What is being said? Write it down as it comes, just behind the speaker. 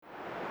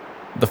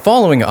The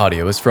following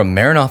audio is from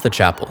Maranatha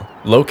Chapel,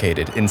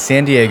 located in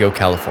San Diego,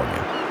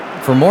 California.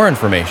 For more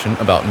information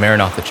about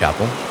Maranatha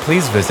Chapel,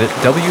 please visit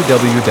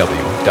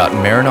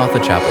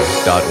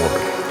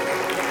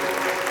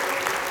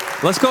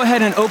www.maranathachapel.org. Let's go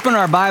ahead and open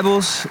our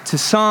Bibles to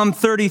Psalm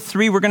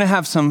 33. We're going to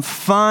have some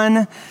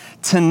fun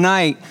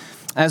tonight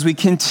as we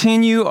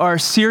continue our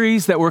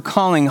series that we're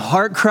calling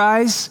Heart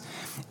Cries.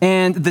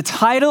 And the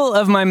title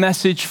of my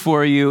message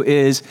for you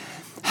is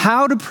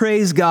How to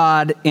Praise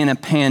God in a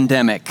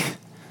Pandemic.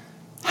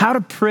 How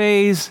to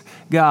praise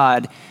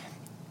God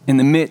in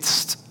the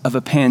midst of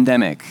a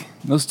pandemic.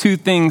 Those two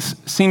things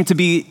seem to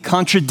be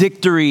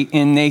contradictory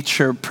in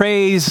nature,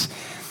 praise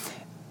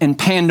and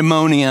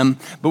pandemonium.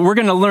 But we're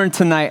going to learn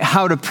tonight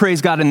how to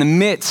praise God in the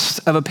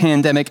midst of a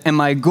pandemic. And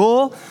my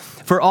goal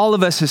for all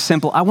of us is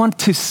simple. I want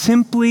to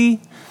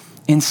simply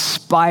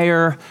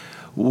inspire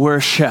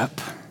worship.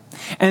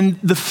 And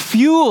the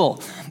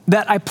fuel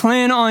that I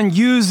plan on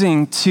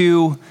using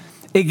to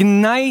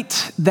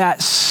ignite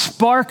that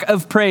spark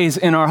of praise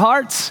in our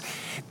hearts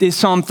is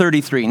Psalm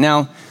 33.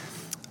 Now,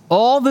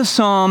 all the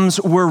Psalms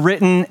were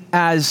written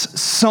as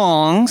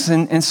songs,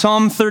 and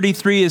Psalm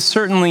 33 is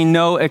certainly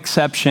no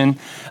exception.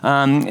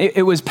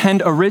 It was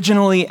penned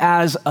originally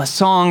as a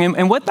song,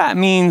 and what that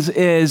means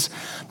is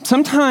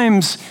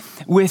sometimes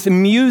with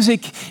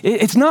music,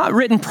 it's not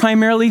written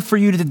primarily for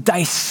you to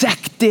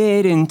dissect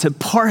it and to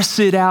parse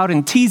it out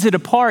and tease it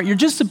apart. You're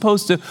just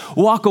supposed to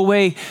walk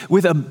away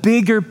with a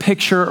bigger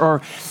picture or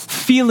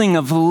feeling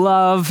of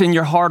love in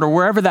your heart or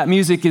wherever that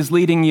music is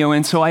leading you.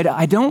 And so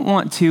I don't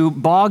want to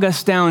bog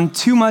us down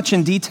too much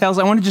in details.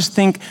 I want to just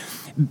think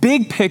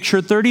big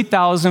picture,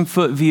 30,000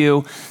 foot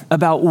view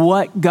about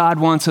what God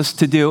wants us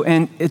to do.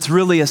 And it's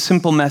really a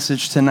simple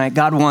message tonight.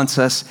 God wants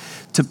us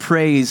to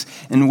praise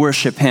and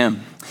worship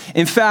Him.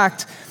 In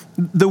fact,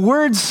 the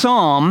word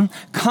psalm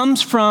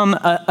comes from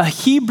a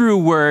Hebrew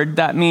word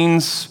that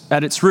means,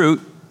 at its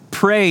root,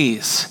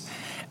 praise.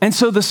 And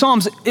so the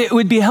Psalms, it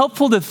would be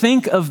helpful to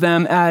think of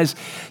them as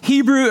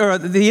Hebrew or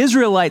the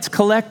Israelites'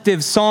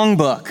 collective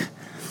songbook.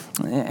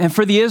 And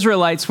for the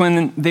Israelites,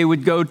 when they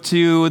would go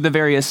to the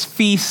various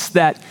feasts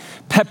that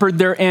peppered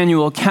their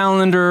annual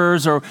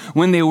calendars, or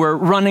when they were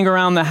running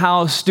around the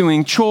house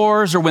doing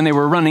chores, or when they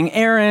were running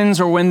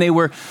errands, or when they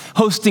were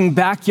hosting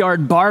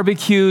backyard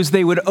barbecues,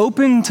 they would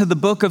open to the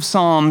book of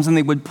Psalms and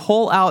they would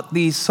pull out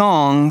these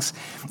songs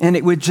and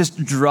it would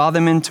just draw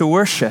them into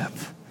worship.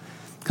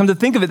 Come to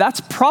think of it,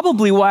 that's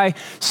probably why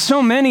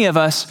so many of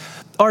us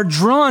are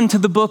drawn to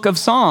the book of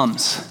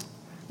Psalms.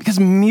 Because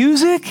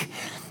music,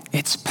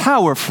 it's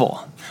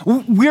powerful.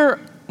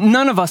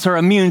 None of us are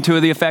immune to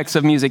the effects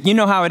of music. You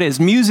know how it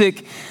is.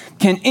 Music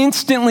can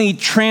instantly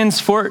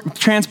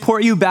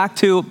transport you back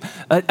to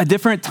a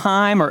different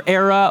time or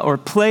era or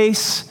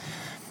place.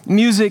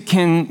 Music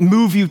can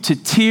move you to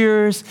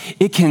tears.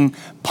 It can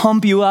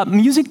pump you up.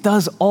 Music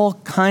does all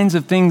kinds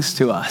of things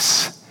to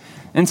us.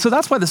 And so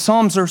that's why the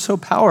Psalms are so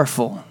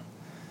powerful.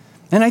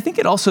 And I think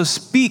it also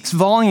speaks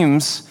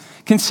volumes,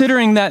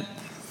 considering that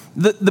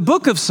the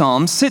book of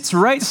Psalms sits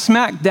right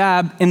smack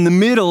dab in the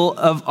middle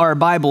of our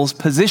Bibles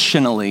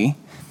positionally,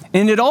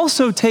 and it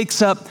also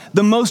takes up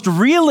the most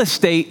real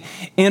estate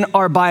in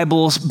our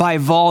Bibles by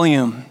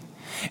volume.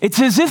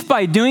 It's as if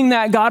by doing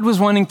that, God was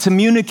wanting to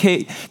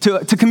communicate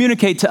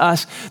to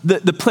us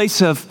the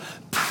place of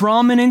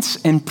prominence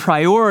and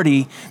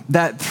priority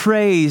that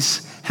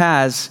praise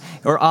has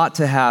or ought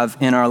to have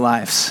in our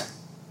lives.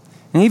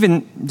 And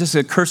even just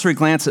a cursory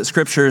glance at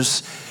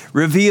scriptures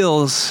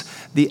reveals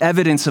the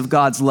evidence of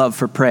God's love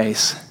for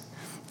praise.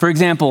 For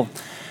example,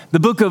 the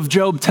book of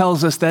Job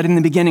tells us that in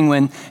the beginning,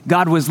 when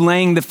God was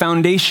laying the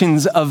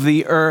foundations of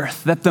the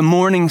earth, that the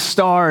morning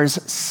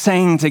stars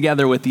sang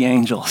together with the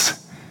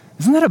angels.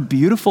 Isn't that a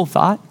beautiful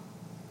thought?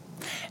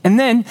 And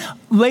then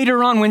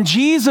later on, when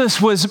Jesus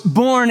was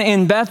born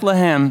in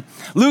Bethlehem,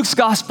 Luke's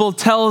gospel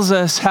tells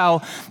us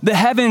how the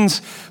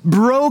heavens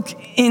broke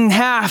in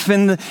half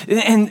and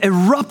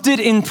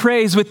erupted in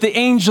praise with the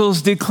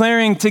angels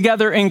declaring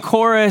together in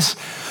chorus,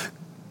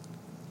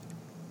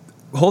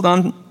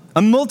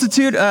 a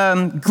multitude,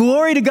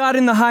 glory to God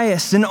in the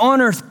highest, and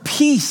on earth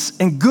peace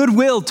and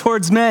goodwill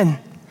towards men.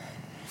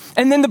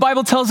 And then the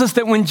Bible tells us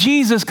that when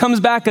Jesus comes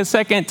back a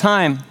second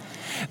time,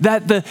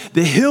 that the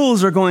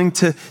hills are going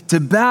to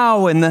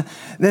bow, and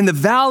then the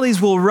valleys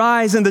will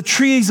rise, and the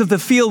trees of the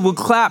field will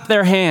clap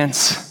their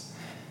hands.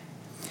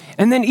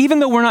 And then even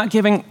though we're not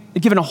given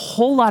a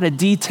whole lot of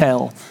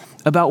detail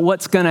about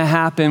what's going to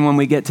happen when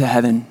we get to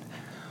heaven,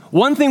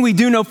 one thing we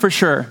do know for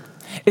sure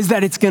is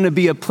that it's going to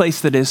be a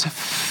place that is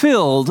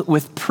filled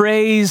with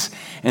praise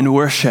and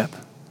worship.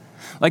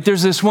 Like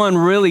there's this one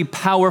really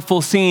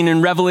powerful scene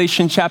in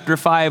Revelation chapter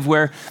 5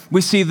 where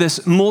we see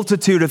this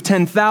multitude of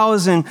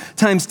 10,000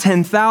 times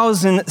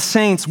 10,000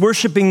 saints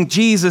worshiping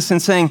Jesus and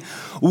saying,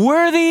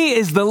 "Worthy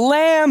is the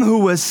Lamb who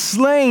was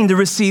slain to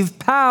receive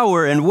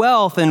power and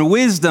wealth and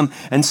wisdom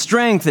and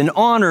strength and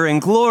honor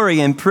and glory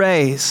and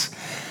praise."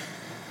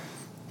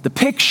 The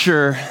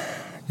picture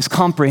is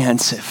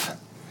comprehensive.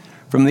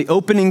 From the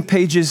opening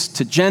pages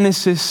to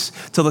Genesis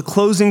to the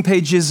closing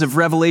pages of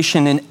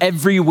Revelation and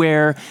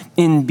everywhere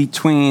in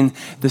between,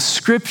 the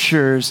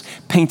scriptures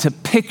paint a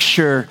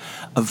picture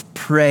of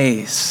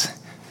praise.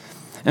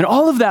 And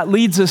all of that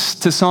leads us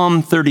to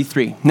Psalm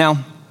 33.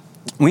 Now,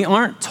 we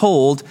aren't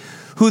told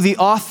who the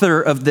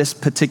author of this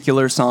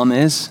particular psalm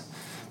is,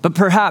 but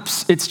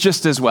perhaps it's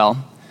just as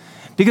well.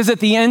 Because at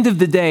the end of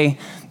the day,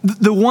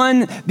 the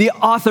one the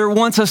author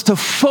wants us to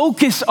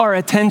focus our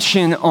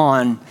attention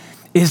on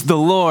is the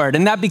Lord.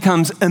 And that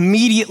becomes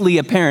immediately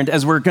apparent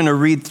as we're going to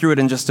read through it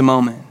in just a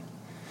moment.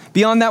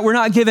 Beyond that, we're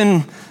not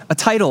given a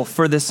title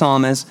for this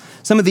psalm, as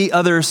some of the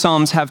other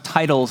psalms have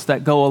titles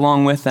that go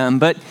along with them.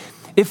 But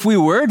if we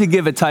were to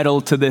give a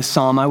title to this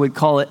psalm, I would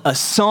call it a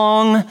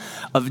song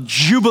of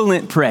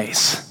jubilant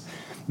praise.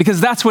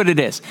 Because that's what it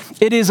is.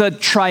 It is a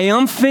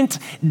triumphant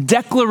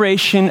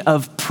declaration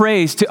of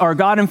praise to our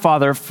God and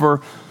Father for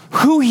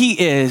who he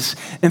is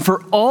and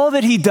for all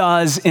that he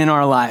does in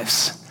our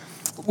lives.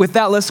 With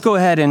that, let's go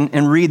ahead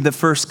and read the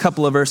first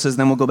couple of verses,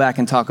 then we'll go back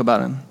and talk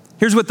about them.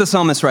 Here's what the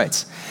psalmist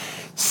writes.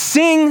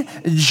 Sing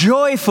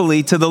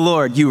joyfully to the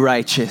Lord, you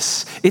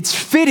righteous. It's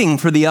fitting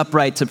for the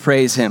upright to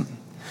praise him.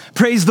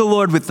 Praise the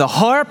Lord with the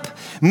harp.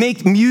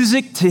 Make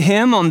music to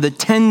him on the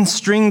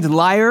 10-stringed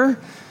lyre.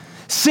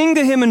 Sing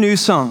to him a new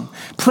song.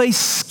 Play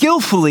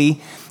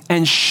skillfully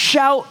and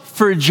shout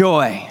for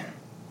joy.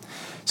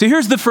 So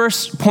here's the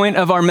first point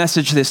of our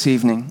message this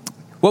evening.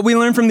 What we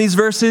learn from these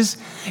verses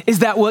is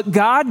that what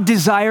God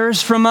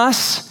desires from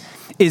us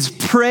is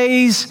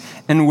praise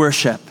and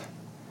worship.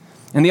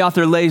 And the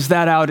author lays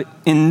that out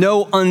in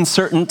no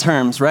uncertain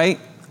terms, right?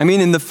 I mean,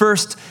 in the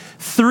first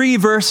 3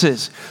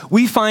 verses,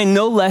 we find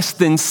no less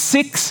than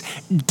 6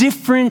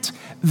 different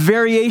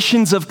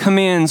variations of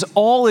commands,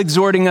 all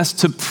exhorting us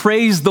to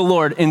praise the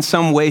Lord in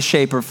some way,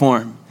 shape, or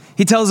form.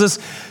 He tells us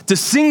to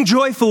sing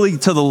joyfully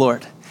to the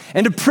Lord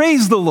and to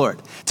praise the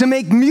Lord, to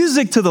make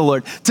music to the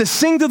Lord, to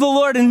sing to the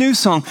Lord a new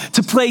song,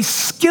 to play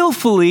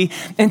skillfully,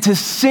 and to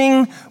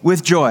sing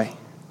with joy.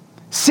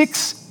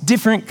 6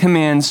 different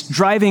commands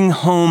driving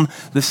home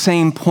the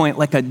same point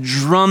like a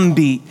drum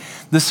beat.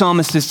 The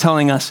psalmist is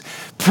telling us,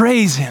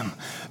 praise him,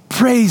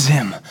 praise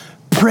him,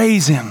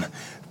 praise him,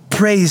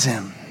 praise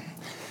him.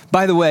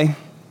 By the way,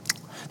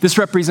 this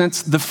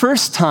represents the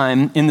first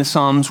time in the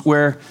Psalms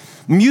where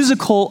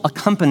musical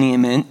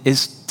accompaniment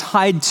is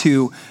tied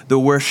to the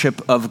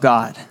worship of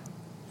God.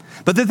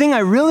 But the thing I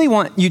really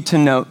want you to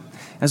note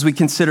as we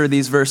consider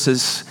these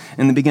verses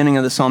in the beginning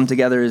of the Psalm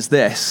together is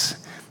this.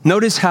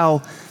 Notice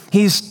how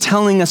he's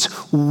telling us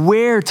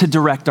where to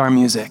direct our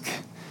music.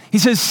 He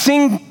says,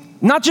 sing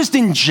not just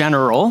in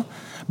general,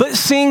 but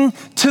sing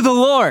to the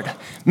Lord.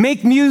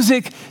 Make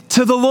music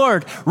to the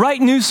Lord.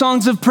 Write new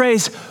songs of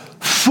praise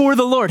for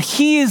the Lord.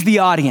 He is the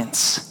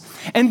audience.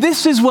 And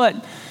this is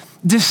what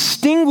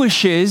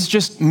distinguishes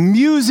just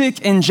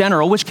music in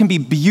general, which can be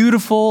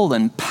beautiful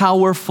and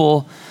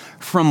powerful,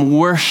 from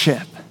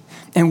worship.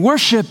 And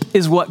worship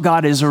is what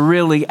God is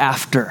really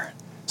after.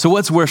 So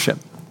what's worship?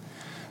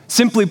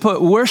 Simply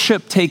put,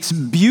 worship takes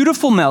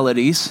beautiful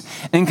melodies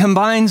and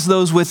combines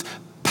those with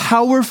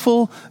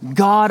powerful,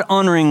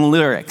 God-honoring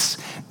lyrics.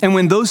 And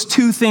when those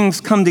two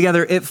things come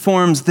together, it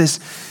forms this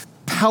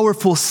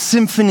powerful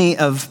symphony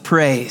of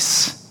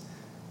praise.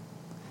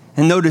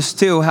 And notice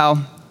too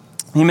how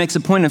he makes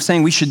a point of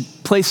saying we should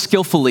play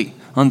skillfully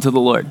unto the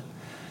Lord.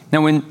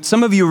 Now, when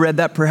some of you read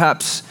that,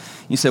 perhaps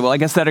you say, well, I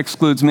guess that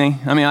excludes me.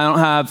 I mean, I don't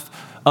have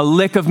a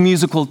lick of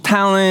musical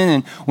talent,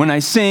 and when I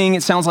sing,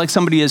 it sounds like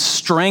somebody is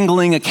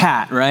strangling a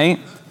cat, right?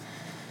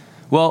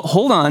 Well,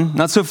 hold on,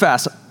 not so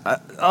fast.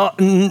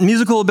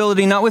 Musical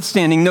ability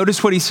notwithstanding,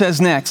 notice what he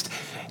says next.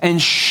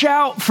 And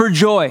shout for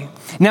joy.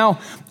 Now,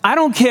 I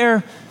don't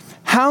care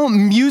how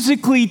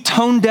musically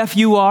tone deaf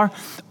you are,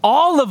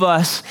 all of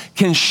us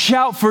can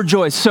shout for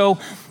joy. So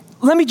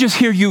let me just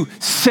hear you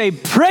say,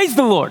 praise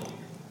the Lord.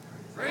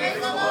 Praise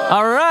the Lord.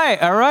 All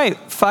right.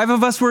 5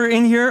 of us were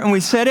in here and we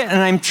said it, and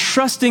I'm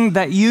trusting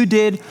that you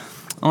did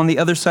on the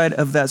other side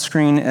of that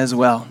screen as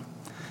well.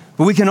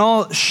 But we can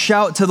all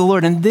shout to the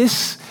Lord, and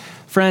this,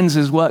 friends,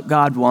 is what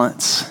God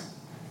wants.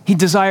 He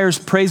desires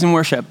praise and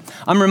worship.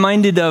 I'm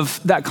reminded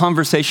of that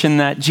conversation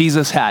that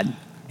Jesus had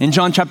in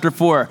John chapter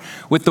 4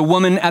 with the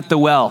woman at the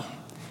well.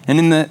 And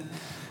in the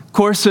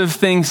course of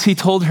things, he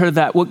told her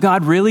that what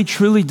God really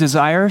truly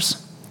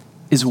desires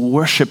is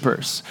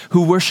worshipers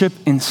who worship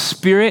in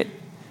spirit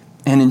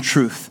and in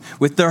truth,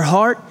 with their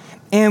heart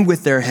and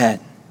with their head.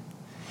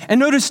 And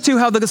notice too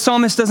how the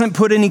psalmist doesn't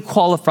put any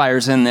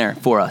qualifiers in there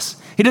for us.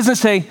 He doesn't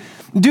say,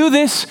 do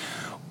this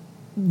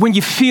when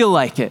you feel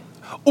like it,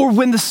 or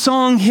when the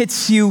song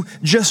hits you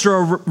just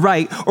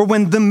right, or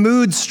when the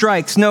mood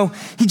strikes. No,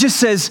 he just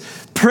says,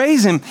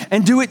 praise him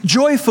and do it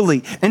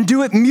joyfully and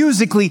do it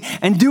musically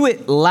and do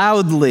it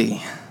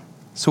loudly.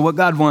 So what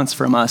God wants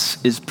from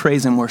us is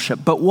praise and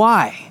worship. But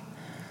why?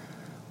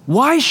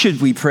 Why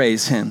should we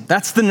praise him?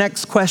 That's the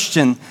next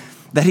question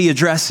that he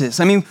addresses.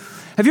 I mean,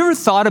 have you ever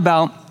thought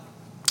about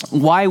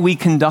why we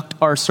conduct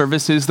our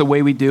services the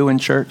way we do in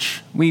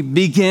church? We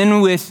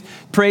begin with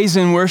praise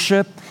and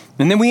worship,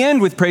 And then we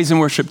end with praise and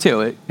worship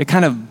too. It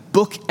kind of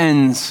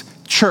bookends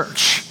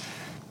church.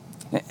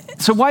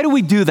 So why do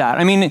we do that?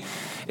 I mean,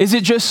 is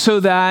it just so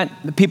that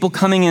the people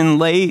coming in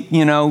late,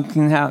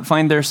 can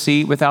find their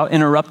seat without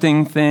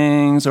interrupting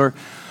things? Or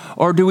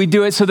do we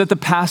do it so that the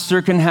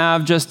pastor can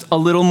have just a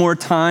little more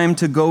time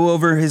to go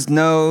over his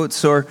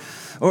notes? Or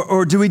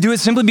do we do it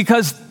simply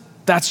because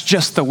that's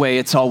just the way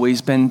it's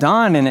always been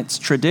done and it's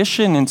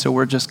tradition, and so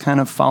we're just kind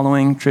of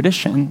following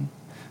tradition?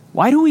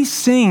 Why do we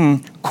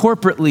sing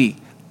corporately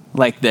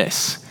like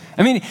this?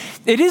 I mean,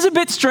 it is a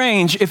bit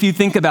strange if you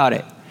think about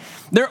it.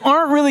 There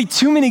aren't really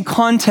too many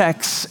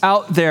contexts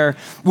out there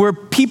where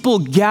people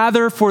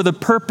gather for the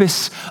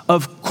purpose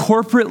of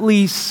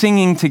corporately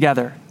singing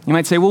together. You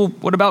might say, well,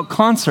 what about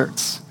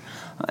concerts?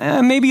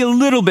 Maybe a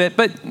little bit,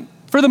 but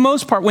for the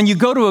most part, when you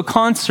go to a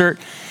concert,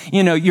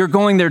 you're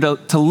going there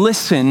to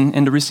listen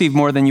and to receive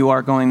more than you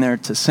are going there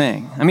to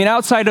sing. I mean,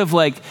 outside of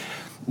like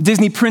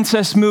Disney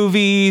princess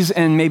movies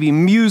and maybe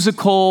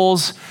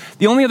musicals,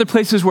 the only other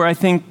places where I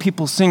think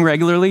people sing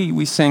regularly,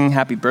 we sing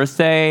happy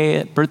birthday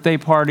at birthday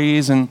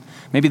parties and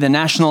maybe the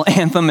national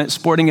anthem at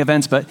sporting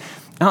events. But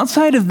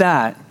outside of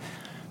that,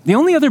 the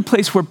only other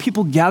place where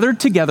people gather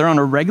together on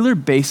a regular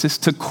basis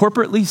to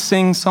corporately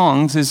sing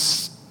songs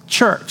is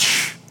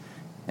church.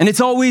 And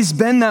it's always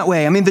been that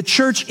way. I mean, the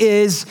church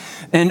is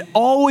and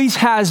always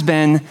has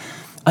been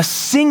a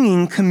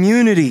singing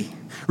community.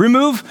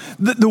 Remove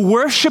the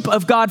worship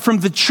of God from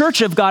the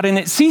church of God and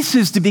it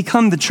ceases to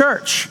become the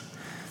church.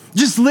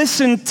 Just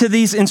listen to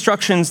these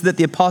instructions that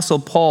the Apostle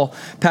Paul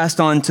passed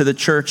on to the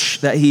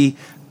church that he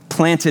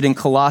planted in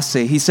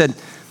Colossae. He said,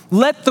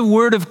 let the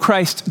word of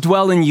Christ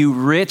dwell in you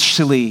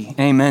richly.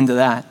 Amen to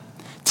that.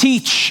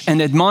 Teach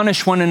and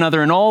admonish one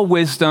another in all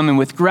wisdom and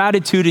with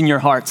gratitude in your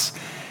hearts.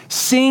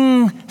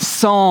 Sing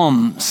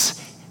psalms,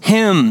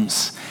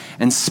 hymns,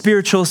 and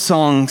spiritual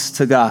songs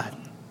to God.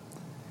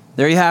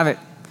 There you have it.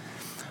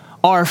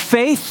 Our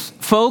faith,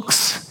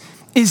 folks,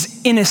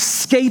 is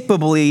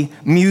inescapably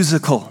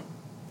musical.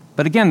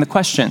 But again, the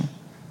question,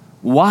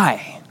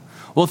 why?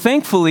 Well,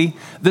 thankfully,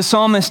 the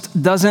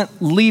psalmist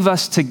doesn't leave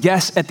us to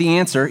guess at the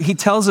answer. He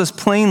tells us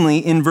plainly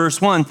in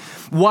verse 1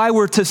 why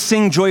we're to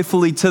sing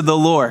joyfully to the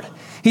Lord.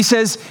 He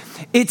says,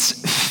 it's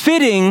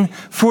fitting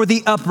for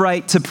the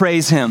upright to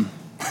praise him.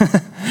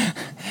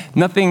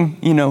 Nothing,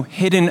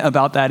 hidden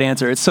about that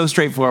answer. It's so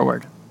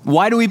straightforward.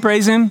 Why do we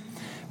praise him?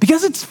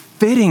 Because it's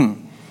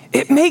fitting.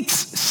 It makes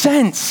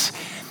sense.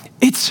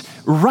 It's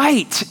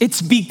right.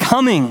 It's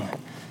becoming.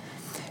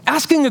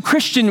 Asking a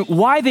Christian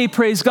why they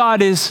praise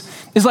God is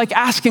like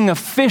asking a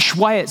fish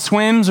why it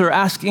swims or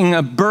asking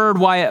a bird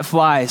why it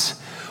flies.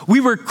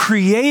 We were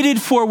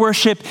created for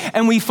worship,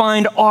 and we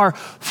find our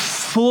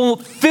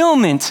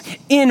fulfillment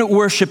in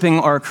worshiping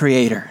our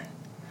Creator.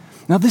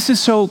 Now, this is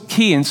so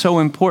key and so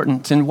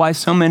important, and why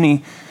so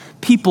many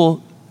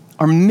people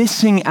are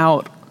missing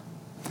out,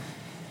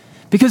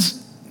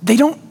 because they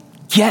don't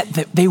get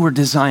that they were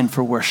designed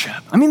for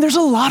worship. I mean, there's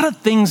a lot of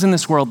things in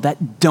this world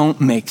that don't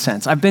make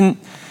sense. I've been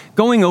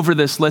going over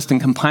this list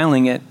and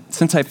compiling it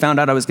since I found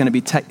out I was going to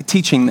be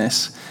teaching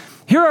this.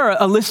 Here are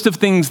a list of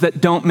things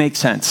that don't make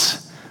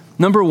sense.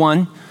 Number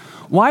one,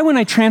 why when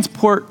I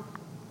transport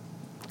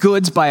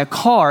goods by a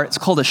car, it's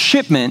called a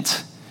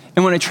shipment,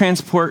 and when I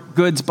transport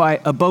goods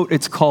by a boat,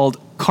 it's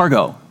called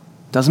cargo?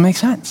 Doesn't make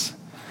sense.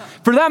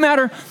 For that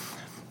matter,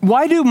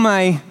 why do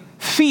my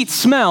feet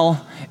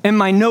smell and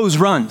my nose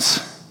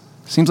runs?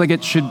 Seems like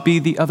it should be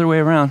the other way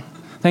around.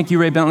 Thank you,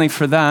 Ray Bentley,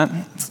 for that.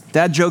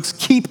 Dad jokes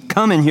keep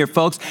coming here,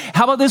 folks.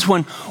 How about this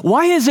one?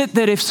 Why is it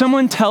that if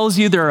someone tells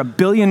you there are a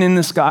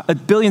billion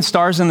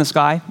stars in the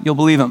sky, you'll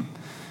believe them?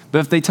 But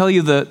if they tell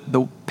you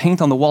the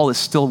paint on the wall is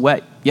still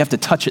wet, you have to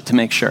touch it to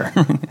make sure.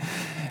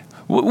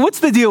 What's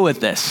the deal with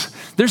this?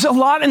 There's a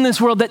lot in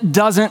this world that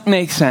doesn't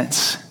make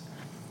sense.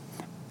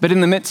 But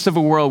in the midst of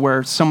a world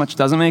where so much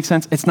doesn't make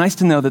sense, it's nice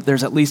to know that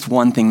there's at least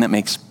one thing that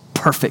makes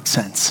perfect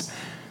sense.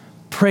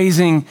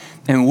 Praising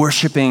and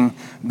worshiping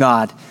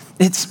God.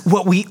 It's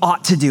what we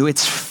ought to do.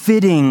 It's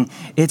fitting.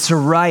 It's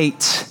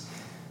right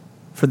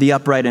for the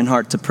upright in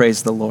heart to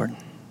praise the Lord.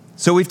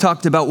 So we've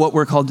talked about what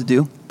we're called to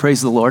do,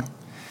 praise the Lord.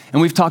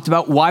 And we've talked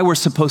about why we're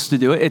supposed to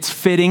do it. It's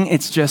fitting.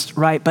 It's just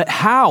right. But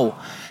how?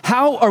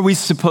 How are we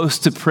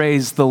supposed to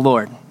praise the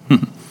Lord?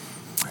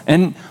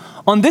 And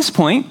on this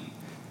point,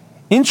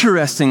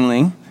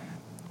 interestingly,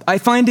 I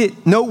find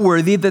it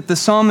noteworthy that the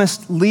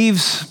psalmist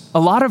leaves a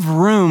lot of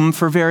room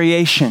for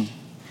variation.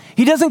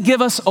 He doesn't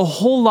give us a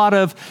whole lot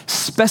of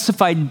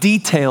specified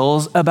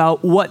details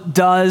about what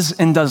does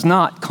and does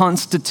not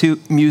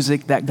constitute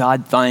music that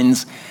God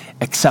finds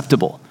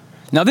acceptable.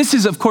 Now, this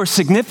is, of course,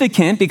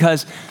 significant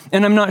because,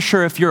 and I'm not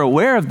sure if you're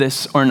aware of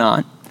this or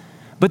not,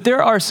 but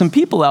there are some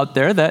people out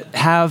there that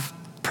have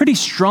pretty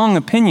strong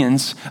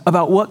opinions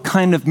about what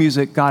kind of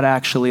music God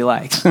actually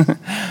likes.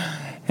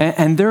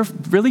 And they're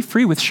really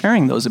free with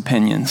sharing those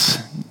opinions.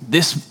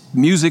 This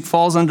music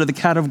falls under the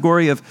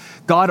category of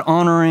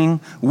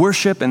God-honoring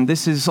worship, and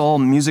this is all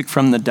music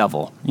from the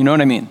devil. You know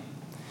what I mean?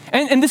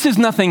 And this is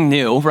nothing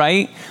new,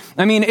 right?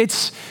 I mean,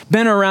 it's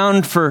been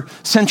around for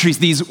centuries,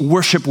 these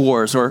worship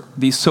wars, or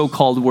these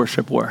so-called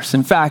worship wars.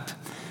 In fact,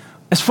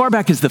 as far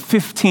back as the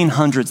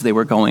 1500s, they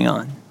were going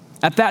on.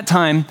 At that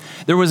time,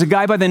 there was a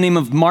guy by the name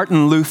of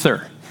Martin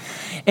Luther,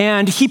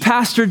 and he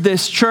pastored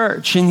this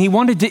church, and he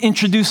wanted to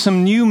introduce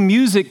some new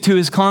music to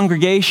his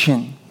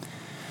congregation.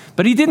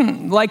 But he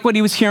didn't like what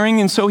he was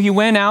hearing, and so he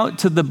went out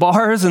to the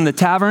bars and the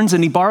taverns,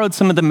 and he borrowed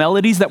some of the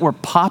melodies that were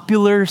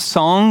popular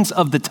songs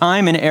of the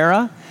time and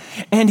era,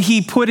 and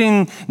he put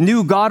in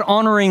new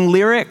God-honoring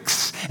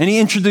lyrics, and he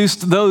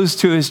introduced those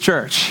to his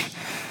church.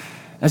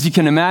 As you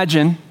can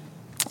imagine,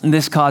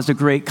 this caused a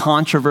great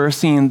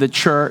controversy in the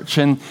church,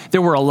 and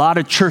there were a lot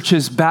of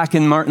churches back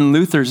in Martin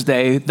Luther's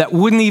day that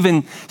wouldn't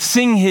even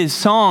sing his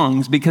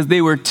songs because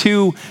they were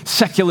too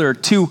secular,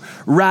 too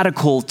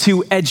radical,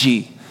 too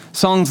edgy.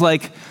 Songs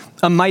like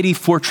 "A Mighty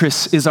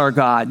Fortress Is Our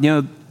God,"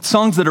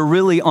 songs that are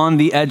really on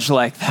the edge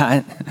like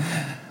that.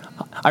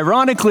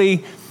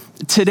 Ironically,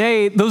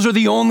 today, those are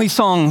the only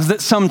songs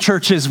that some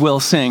churches will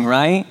sing,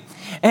 right?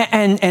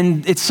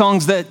 And it's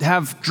songs that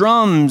have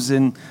drums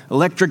and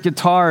electric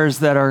guitars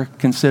that are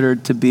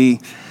considered to be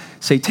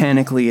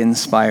satanically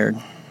inspired.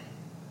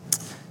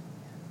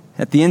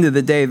 At the end of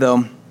the day,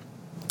 though,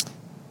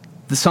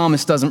 the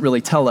psalmist doesn't really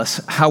tell us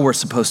how we're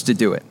supposed to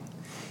do it.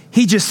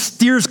 He just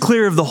steers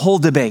clear of the whole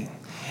debate.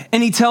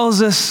 And he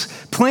tells us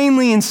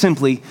plainly and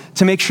simply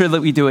to make sure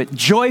that we do it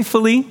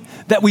joyfully,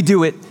 that we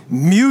do it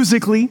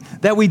musically,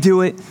 that we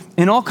do it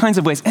in all kinds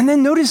of ways. And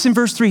then notice in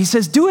verse 3, he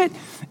says, do it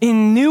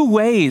in new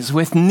ways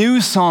with new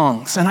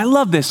songs. And I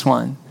love this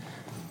one.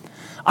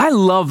 I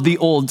love the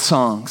old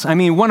songs. I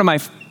mean, one of my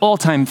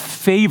all-time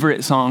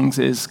favorite songs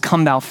is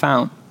 "Come Thou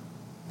Fount."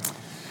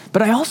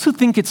 But I also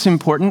think it's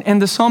important,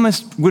 and the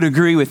psalmist would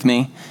agree with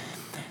me,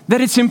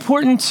 that it's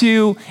important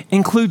to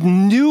include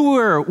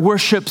newer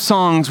worship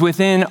songs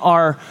within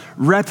our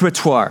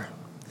repertoire.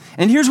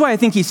 And here's why I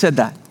think he said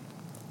that.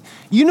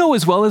 You know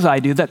as well as I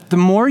do that the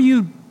more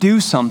you do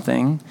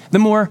something, the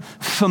more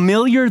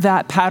familiar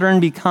that pattern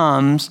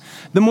becomes,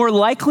 the more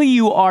likely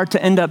you are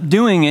to end up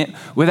doing it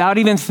without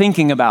even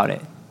thinking about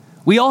it.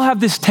 We all have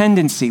this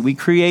tendency. We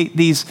create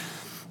these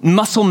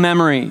muscle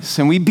memories,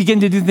 and we begin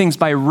to do things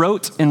by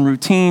rote and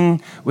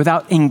routine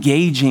without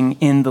engaging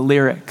in the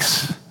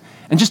lyrics.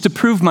 And just to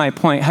prove my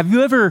point, have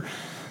you ever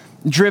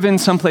driven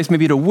someplace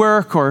maybe to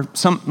work or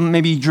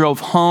maybe you drove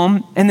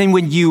home, and then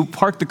when you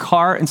parked the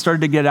car and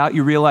started to get out,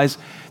 you realized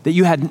that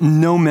you had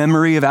no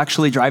memory of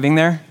actually driving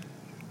there?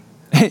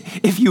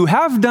 If you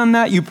have done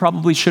that, you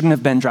probably shouldn't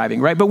have been driving,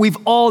 right? But we've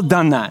all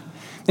done that.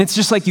 It's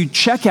just like you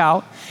check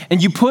out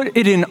and you put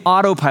it in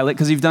autopilot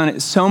because you've done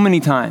it so many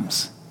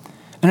times.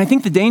 And I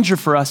think the danger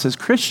for us as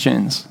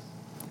Christians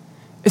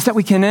is that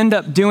we can end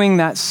up doing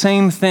that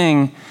same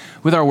thing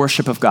with our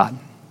worship of God.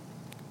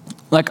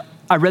 Like,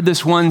 I read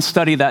this one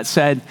study that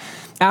said,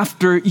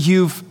 after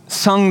you've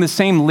sung the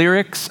same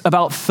lyrics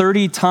about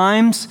 30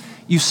 times,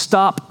 you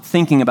stop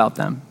thinking about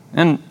them.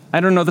 And I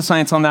don't know the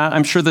science on that.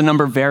 I'm sure the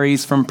number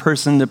varies from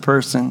person to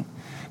person.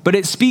 But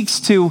it speaks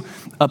to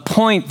a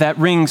point that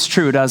rings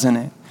true, doesn't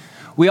it?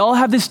 We all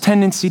have this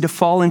tendency to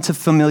fall into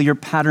familiar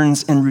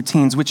patterns and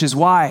routines, which is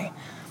why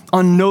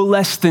on no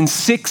less than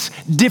 6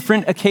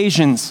 different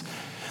occasions,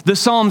 the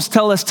Psalms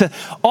tell us to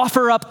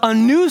offer up a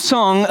new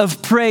song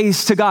of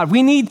praise to God.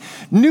 We need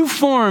new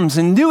forms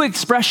and new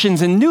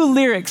expressions and new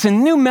lyrics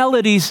and new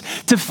melodies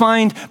to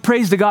find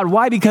praise to God.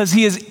 Why? Because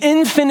he is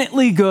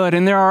infinitely good,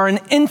 and there are an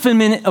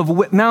infinite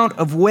amount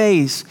of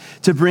ways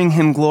to bring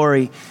him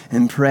glory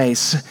and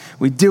praise.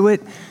 We do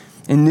it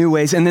in new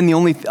ways. And then the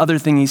only other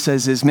thing he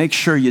says is make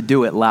sure you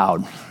do it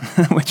loud,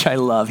 which I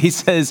love. He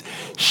says,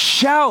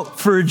 shout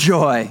for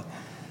joy.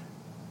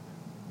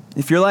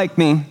 If you're like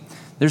me,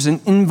 there's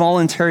an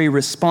involuntary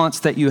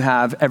response that you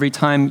have every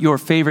time your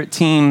favorite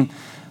team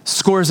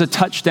scores a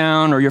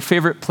touchdown or your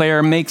favorite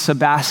player makes a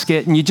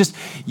basket, and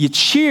you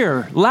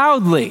cheer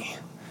loudly.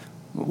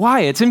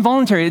 Why? It's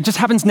involuntary. It just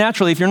happens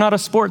naturally. If you're not a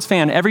sports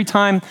fan, every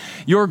time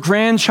your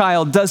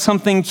grandchild does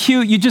something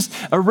cute, you just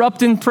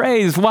erupt in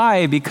praise.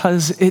 Why?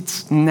 Because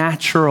it's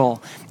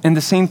natural. And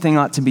the same thing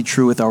ought to be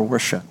true with our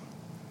worship.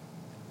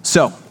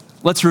 So,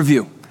 let's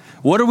review.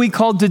 What are we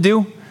called to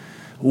do?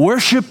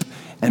 Worship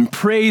and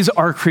praise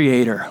our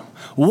Creator.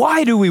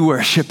 Why do we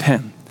worship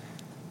him?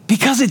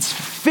 Because it's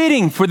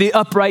fitting for the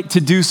upright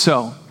to do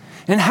so.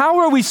 And how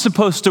are we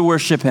supposed to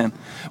worship him?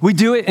 We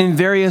do it in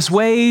various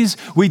ways.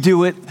 We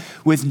do it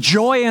with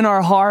joy in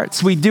our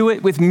hearts. We do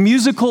it with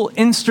musical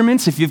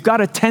instruments. If you've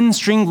got a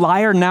 10-string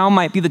lyre, now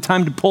might be the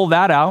time to pull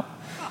that out.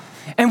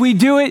 And we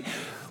do it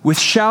with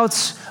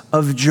shouts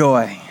of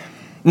joy.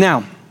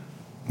 Now,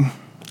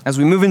 as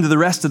we move into the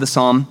rest of the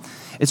psalm,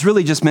 it's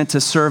really just meant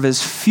to serve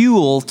as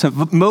fuel to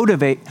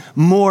motivate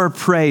more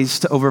praise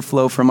to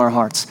overflow from our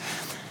hearts.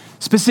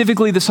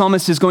 Specifically, the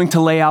psalmist is going to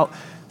lay out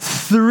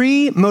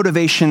 3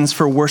 motivations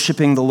for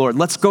worshiping the Lord.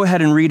 Let's go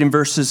ahead and read in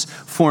verses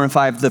 4 and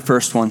 5, the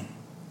first one.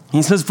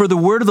 He says, "For the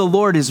word of the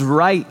Lord is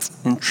right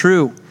and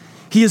true.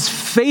 He is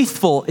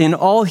faithful in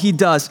all he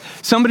does.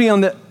 Somebody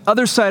on the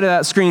other side of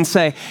that screen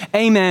say,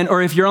 amen,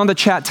 or if you're on the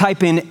chat,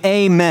 type in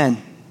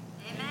amen.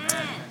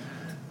 Amen.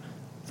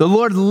 The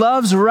Lord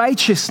loves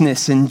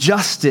righteousness and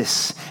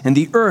justice, and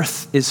the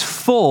earth is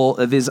full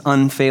of his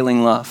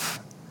unfailing love.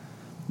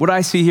 What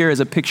I see here is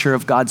a picture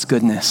of God's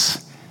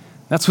goodness.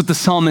 That's what the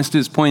psalmist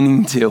is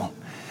pointing to.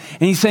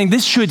 And he's saying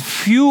this should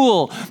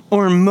fuel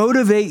or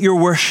motivate your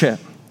worship.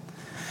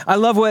 I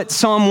love what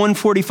Psalm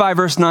 145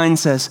 verse 9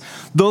 says.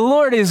 The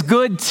Lord is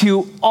good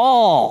to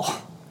all,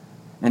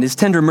 and his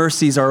tender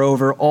mercies are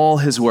over all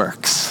his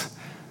works.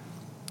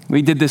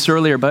 We did this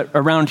earlier, but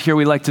around here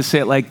we like to say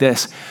it like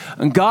this.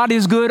 God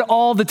is good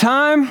all the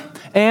time,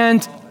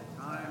 and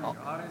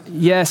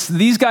yes,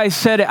 these guys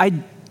said it.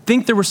 I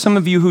think there were some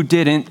of you who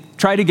didn't.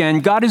 Try it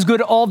again. God is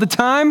good all the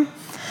time.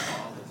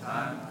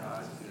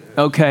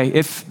 Okay,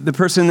 if the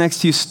person next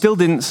to you still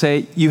didn't say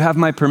it, you have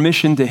my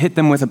permission to hit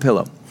them with a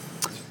pillow.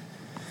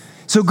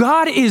 So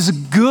God is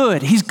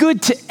good. He's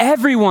good to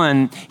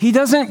everyone. He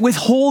doesn't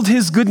withhold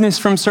his goodness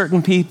from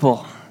certain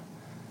people.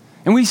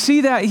 And we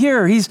see that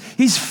here. He's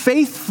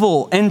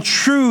faithful and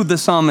true, the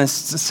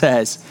psalmist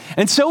says.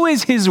 And so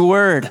is his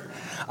word.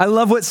 I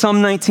love what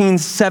Psalm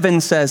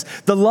 19:7 says.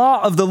 The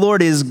law of the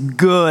Lord is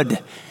good,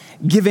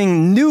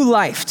 giving new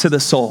life to the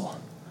soul.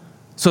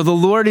 So the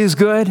Lord is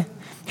good.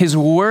 His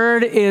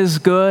word is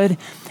good.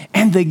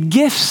 And the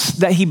gifts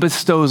that he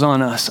bestows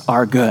on us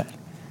are good.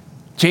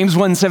 James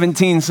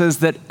 1:17 says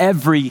that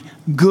every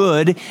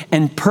good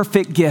and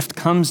perfect gift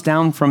comes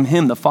down from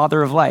him, the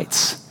Father of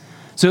lights.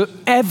 So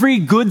every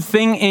good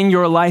thing in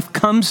your life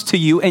comes to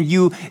you and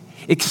you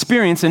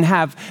experience and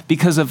have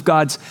because of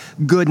God's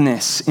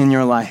goodness in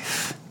your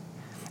life.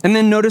 And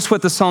then notice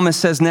what the psalmist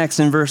says next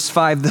in verse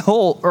 5. The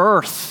whole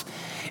earth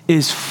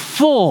is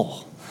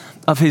full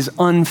of his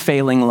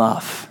unfailing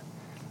love.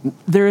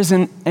 There is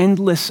an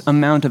endless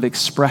amount of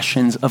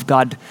expressions of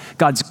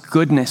God's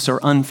goodness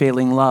or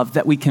unfailing love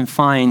that we can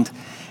find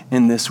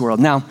in this world.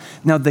 Now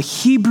the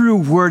Hebrew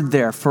word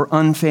there for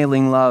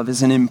unfailing love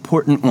is an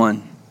important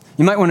one.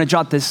 You might want to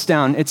jot this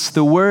down. It's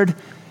the word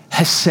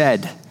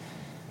hesed.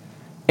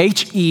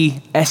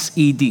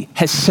 H-E-S-E-D,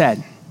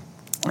 hesed.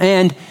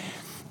 And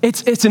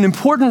it's an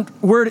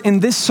important word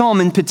in this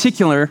psalm in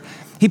particular.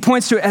 He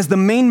points to it as the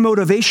main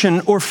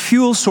motivation or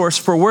fuel source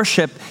for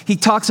worship. He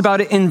talks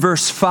about it in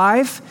verse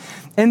 5,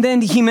 and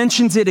then he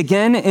mentions it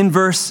again in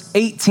verse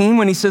 18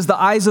 when he says,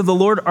 the eyes of the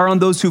Lord are on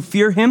those who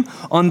fear him,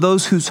 on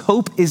those whose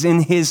hope is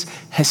in his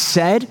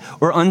hesed,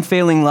 or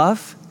unfailing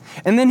love.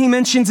 And then he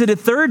mentions it a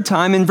third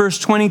time in verse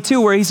 22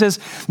 where he says,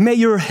 may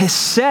your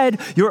hesed,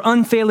 your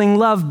unfailing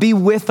love, be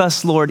with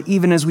us, Lord,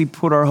 even as we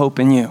put our hope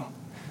in you.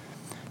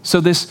 So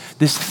this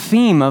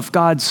theme of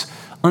God's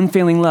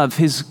unfailing love,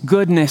 his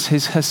goodness,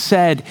 his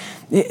hesed,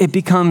 it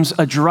becomes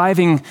a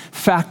driving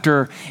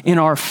factor in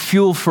our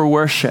fuel for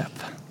worship.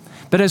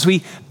 But as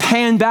we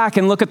pan back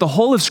and look at the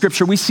whole of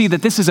Scripture, we see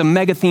that this is a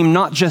mega theme,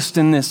 not just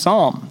in this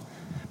psalm,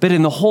 but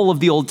in the whole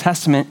of the Old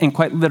Testament and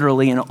quite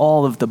literally in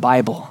all of the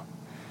Bible.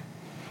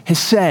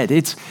 Hesed,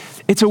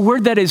 it's a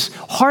word that is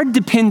hard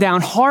to pin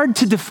down, hard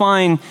to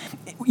define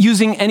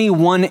using any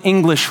one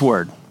English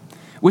word,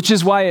 which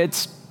is why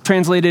it's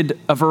translated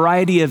a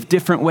variety of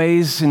different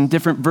ways in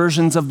different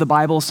versions of the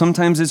Bible.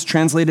 Sometimes it's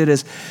translated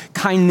as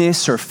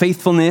kindness or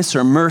faithfulness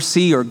or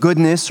mercy or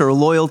goodness or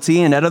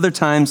loyalty, and at other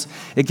times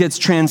it gets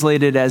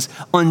translated as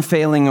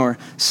unfailing or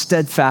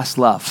steadfast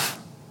love.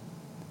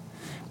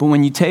 But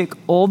when you take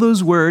all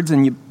those words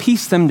and you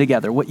piece them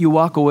together, what you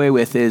walk away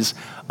with is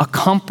a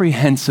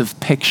comprehensive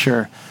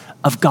picture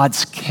of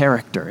God's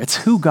character. It's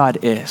who God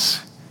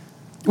is.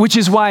 Which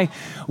is why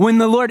when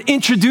the Lord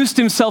introduced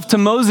himself to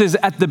Moses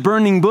at the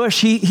burning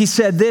bush, he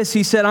said this,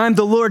 he said, I'm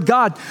the Lord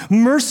God,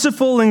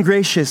 merciful and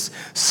gracious,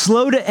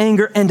 slow to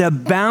anger and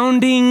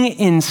abounding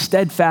in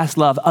steadfast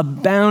love,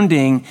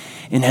 abounding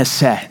in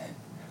hesed.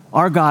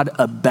 Our God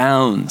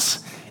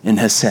abounds in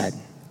hesed.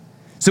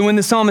 So when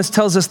the psalmist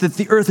tells us that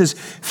the earth is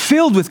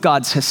filled with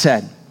God's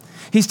hesed,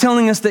 he's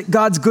telling us that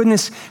God's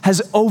goodness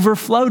has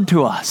overflowed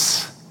to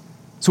us.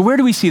 So where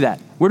do we see that?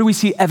 Where do we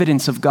see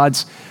evidence of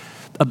God's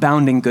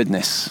abounding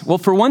goodness? Well,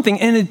 for one thing,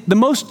 in the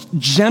most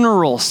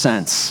general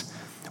sense,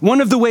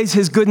 one of the ways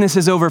his goodness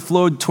has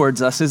overflowed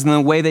towards us is in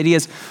the way that he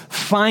has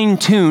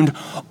fine-tuned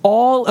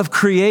all of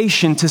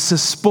creation to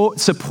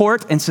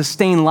support and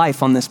sustain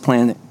life on this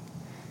planet.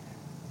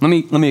 Let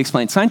me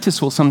explain.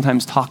 Scientists will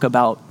sometimes talk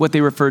about what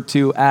they refer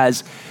to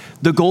as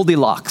the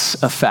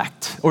Goldilocks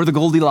effect or the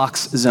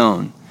Goldilocks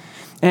zone.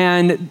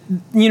 And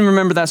you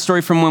remember that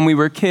story from when we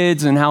were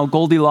kids and how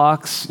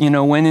Goldilocks,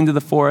 went into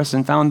the forest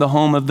and found the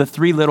home of the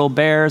 3 little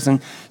bears.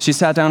 And she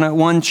sat down at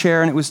one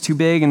chair and it was too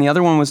big and the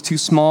other one was too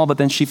small, but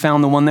then she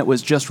found the one that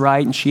was just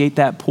right and she ate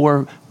that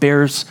poor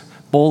bear's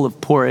bowl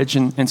of porridge.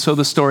 And so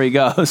the story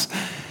goes.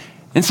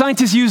 And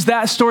scientists use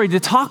that story to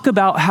talk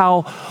about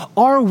how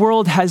our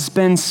world has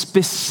been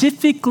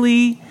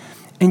specifically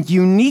and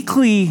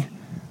uniquely,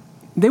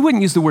 they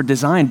wouldn't use the word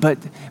designed, but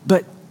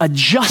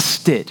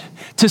adjusted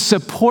to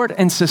support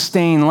and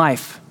sustain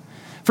life.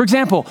 For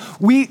example,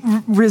 we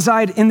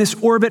reside in this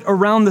orbit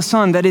around the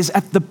sun that is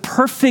at the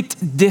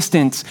perfect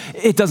distance.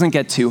 It doesn't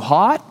get too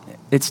hot.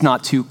 It's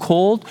not too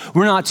cold.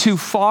 We're not too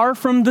far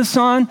from the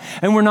sun,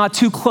 and we're not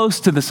too close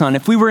to the sun.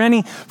 If we were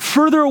any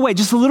further away,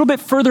 just a little bit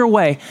further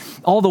away,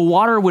 all the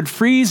water would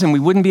freeze and we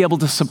wouldn't be able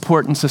to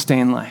support and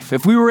sustain life.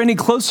 If we were any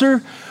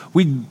closer,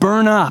 we'd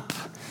burn up.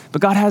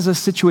 But God has us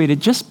situated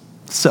just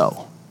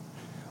so.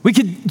 We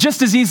could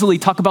just as easily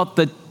talk about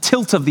the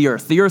tilt of the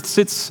earth. The earth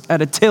sits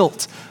at a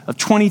tilt of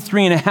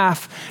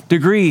 23.5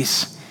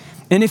 degrees.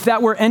 And if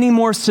that were any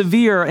more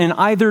severe in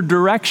either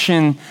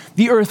direction,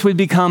 the earth would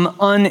become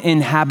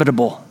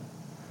uninhabitable.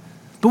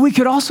 But we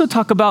could also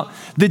talk about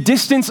the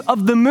distance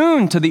of the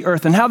moon to the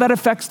earth and how that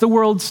affects the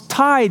world's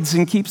tides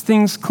and keeps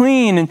things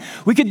clean. And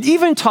we could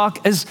even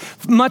talk as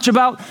much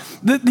about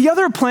the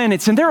other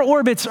planets and their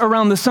orbits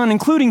around the sun,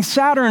 including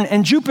Saturn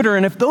and Jupiter.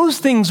 And if those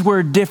things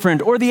were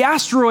different, or the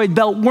asteroid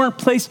belt weren't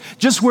placed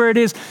just where it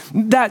is,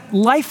 that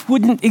life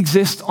wouldn't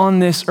exist on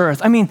this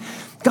earth. I mean,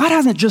 God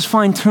hasn't just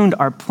fine-tuned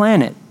our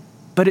planet,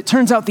 but it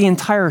turns out the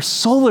entire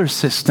solar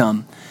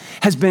system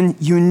has been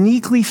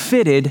uniquely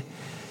fitted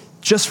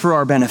just for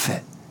our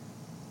benefit.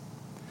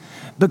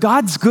 But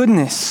God's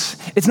goodness,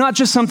 it's not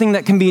just something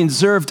that can be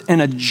observed in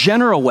a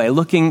general way,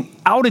 looking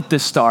out at the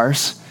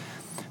stars,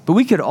 but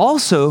we could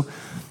also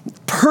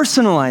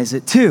personalize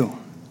it too.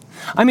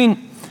 I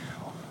mean,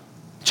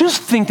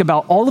 just think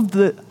about all of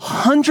the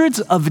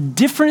hundreds of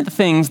different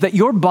things that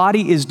your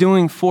body is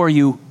doing for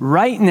you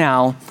right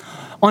now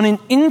on an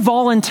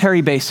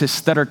involuntary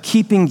basis that are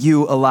keeping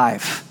you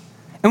alive.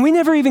 And we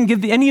never even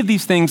give any of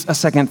these things a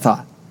second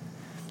thought.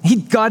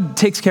 God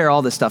takes care of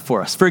all this stuff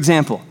for us. For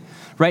example,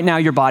 right now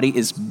your body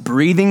is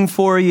breathing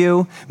for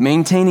you,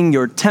 maintaining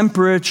your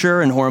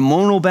temperature and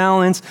hormonal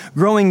balance,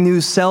 growing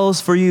new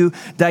cells for you,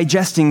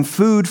 digesting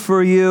food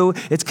for you.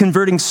 It's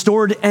converting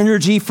stored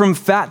energy from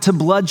fat to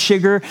blood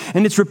sugar,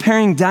 and it's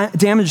repairing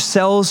damaged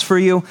cells for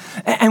you.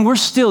 And we're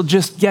still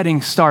just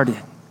getting started.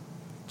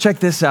 Check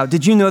this out.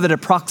 Did you know that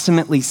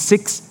approximately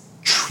 6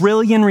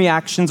 trillion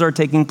reactions are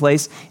taking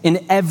place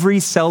in every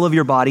cell of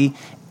your body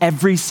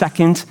every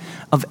second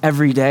of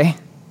every day?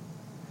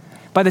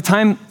 By the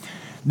time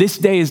this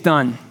day is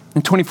done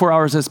and 24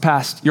 hours has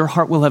passed, your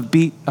heart will have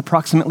beat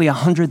approximately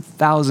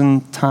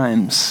 100,000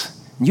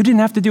 times. You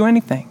didn't have to do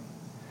anything.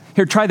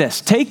 Here, try this.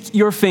 Take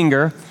your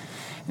finger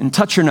and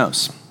touch your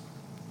nose.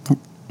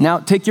 Now,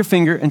 take your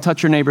finger and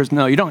touch your neighbor's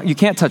nose. You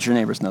can't touch your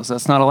neighbor's nose.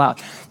 That's not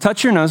allowed.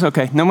 Touch your nose.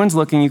 Okay, no one's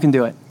looking. You can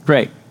do it.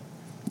 Great.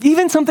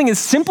 Even something as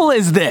simple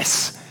as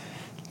this,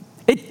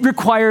 it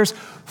requires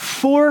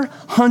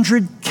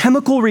 400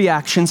 chemical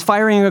reactions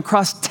firing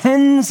across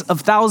tens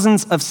of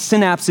thousands of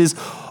synapses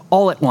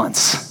all at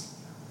once.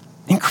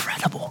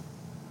 Incredible.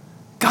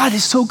 God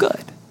is so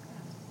good.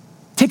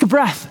 Take a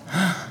breath.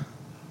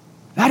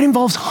 That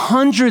involves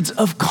hundreds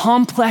of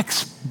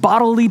complex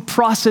bodily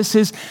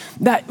processes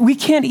that we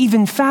can't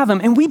even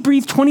fathom. And we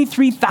breathe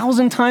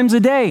 23,000 times a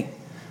day.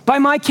 By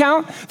my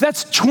count,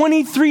 that's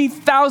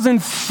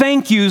 23,000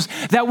 thank yous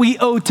that we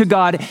owe to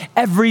God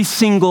every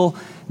single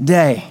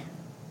day.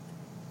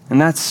 And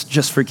that's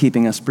just for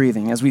keeping us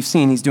breathing. As we've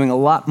seen, he's doing a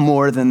lot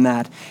more than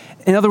that.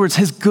 In other words,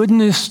 his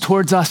goodness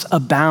towards us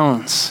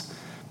abounds.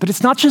 But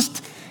it's not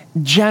just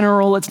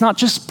general, it's not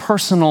just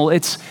personal,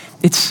 it's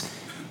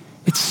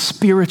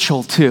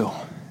spiritual too.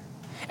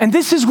 And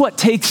this is what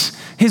takes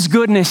his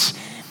goodness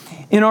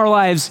in our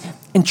lives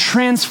and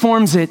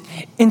transforms it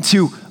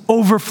into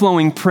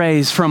overflowing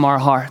praise from our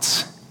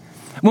hearts.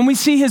 When we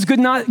see his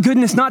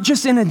goodness, not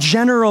just in a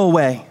general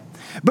way,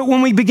 but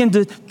when we begin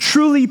to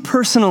truly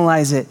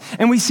personalize it,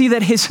 and we see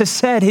that his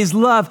chesed, his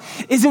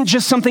love, isn't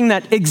just something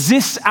that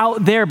exists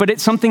out there, but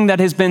it's something that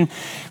has been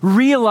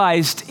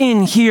realized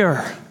in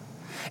here.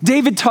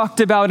 David talked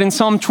about in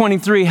Psalm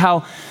 23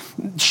 how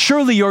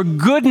surely your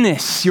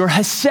goodness, your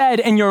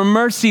chesed, and your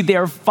mercy, they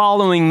are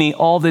following me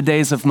all the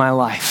days of my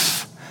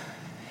life.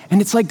 And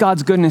it's like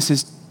God's goodness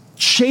is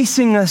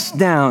chasing us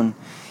down.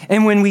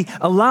 And when we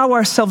allow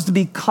ourselves to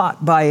be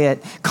caught by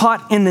it,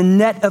 caught in the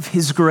net of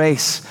his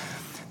grace,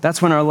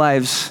 that's when our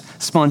lives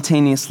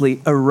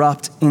spontaneously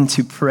erupt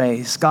into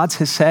praise. God's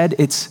chesed,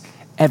 it's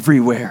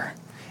everywhere.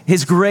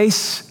 His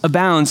grace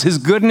abounds. His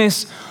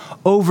goodness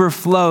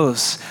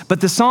overflows.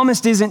 But the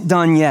psalmist isn't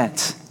done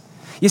yet.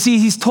 You see,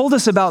 he's told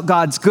us about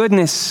God's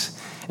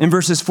goodness in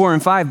verses 4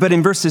 and 5, but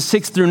in verses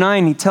 6 through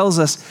 9, he tells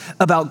us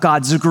about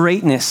God's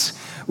greatness,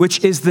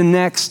 which is the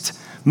next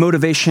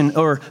motivation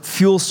or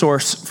fuel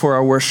source for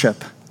our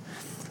worship.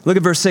 Look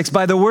at verse 6.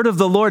 By the word of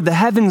the Lord, the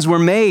heavens were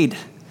made,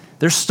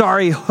 their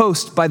starry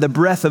host by the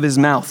breath of his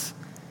mouth.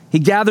 He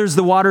gathers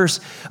the waters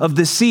of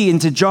the sea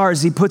into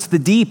jars. He puts the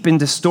deep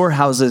into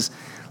storehouses.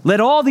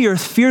 Let all the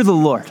earth fear the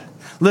Lord.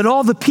 Let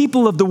all the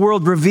people of the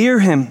world revere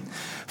him.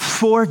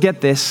 For,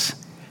 get this,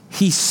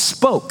 he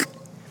spoke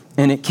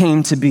and it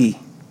came to be.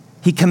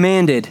 He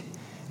commanded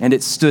and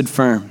it stood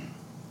firm.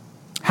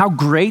 How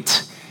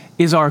great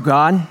is our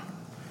God?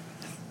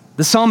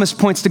 The psalmist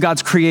points to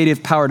God's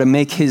creative power to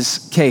make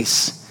his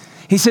case.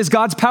 He says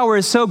God's power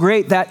is so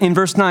great that in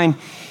verse 9,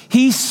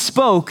 he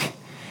spoke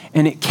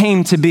and it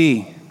came to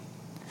be.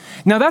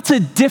 Now that's a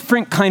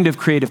different kind of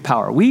creative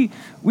power. We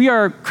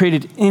are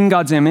created in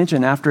God's image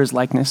and after his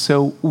likeness,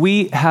 so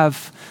we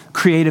have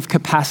creative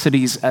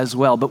capacities as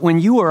well. But when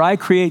you or I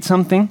create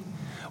something,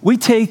 we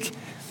take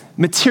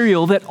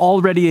material that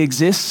already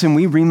exists and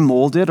we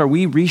remold it, or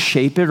we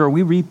reshape it, or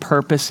we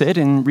repurpose it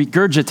and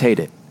regurgitate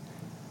it.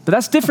 But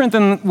that's different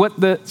than what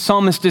the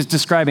psalmist is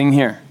describing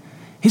here.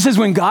 He says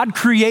when God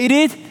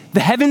created the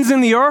heavens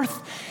and the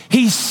earth,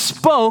 he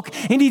spoke,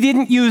 and he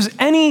didn't use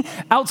any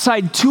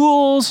outside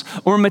tools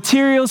or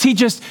materials. He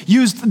just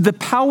used the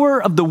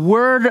power of the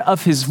word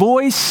of his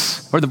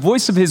voice, or the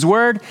voice of his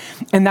word,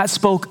 and that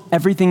spoke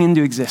everything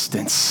into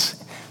existence.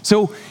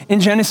 So in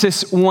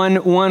Genesis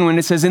 1:1, when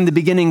it says, in the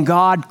beginning,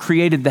 God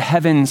created the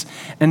heavens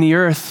and the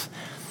earth,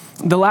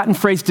 the Latin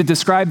phrase to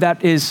describe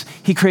that is,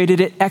 he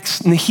created it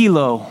ex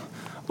nihilo,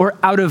 or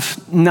out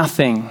of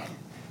nothing.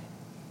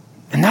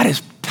 And that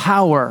is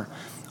power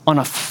on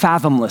a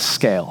fathomless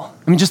scale.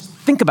 I mean, just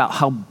think about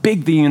how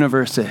big the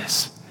universe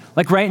is.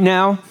 Like right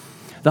now,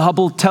 the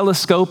Hubble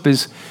telescope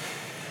is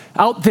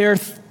out there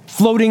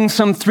floating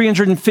some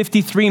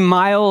 353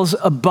 miles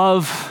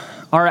above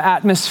our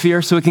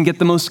atmosphere so it can get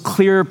the most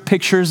clear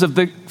pictures of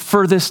the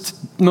furthest,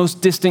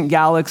 most distant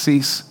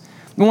galaxies.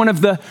 One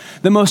of the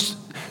most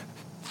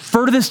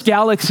furthest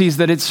galaxies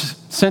that it's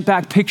sent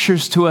back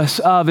pictures to us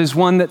of is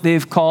one that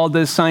they've called,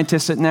 the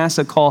scientists at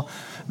NASA call,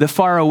 the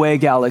Faraway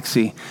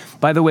Galaxy.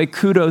 By the way,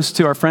 kudos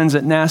to our friends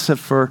at NASA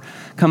for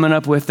coming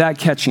up with that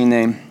catchy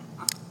name.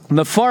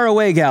 The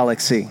Faraway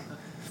Galaxy.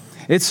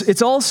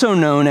 It's also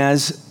known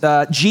as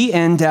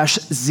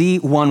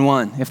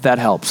GN-Z11, if that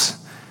helps.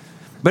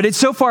 But it's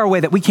so far away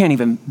that we can't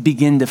even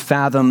begin to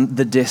fathom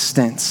the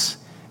distance.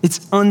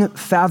 It's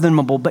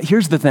unfathomable. But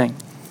here's the thing.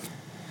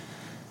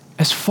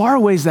 As far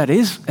away as that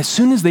is, as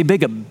soon as they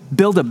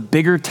build a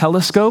bigger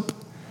telescope,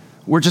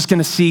 we're just going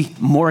to see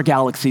more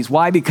galaxies.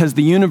 Why? Because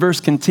the universe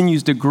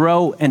continues to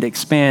grow and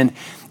expand.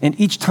 And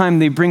each time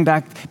they bring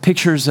back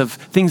pictures of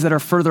things that are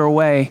further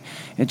away,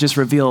 it just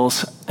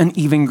reveals an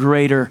even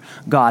greater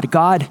God.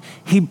 God,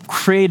 he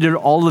created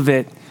all of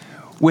it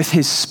with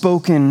his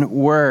spoken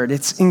word.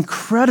 It's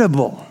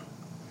incredible.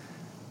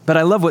 But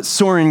I love what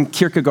Soren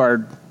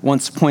Kierkegaard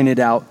once pointed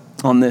out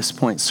on this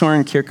point.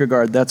 Soren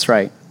Kierkegaard, that's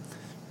right.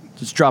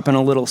 Just dropping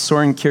a little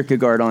Soren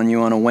Kierkegaard on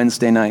you on a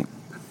Wednesday night.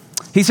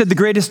 He said the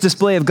greatest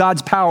display of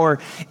God's power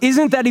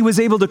isn't that he was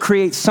able to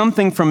create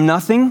something from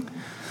nothing,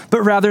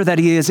 but rather that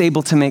he is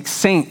able to make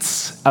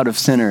saints out of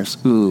sinners.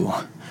 Ooh,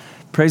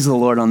 praise the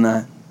Lord on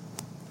that.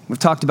 We've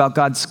talked about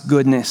God's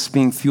goodness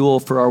being fuel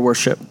for our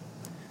worship.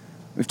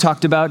 We've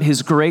talked about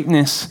his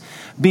greatness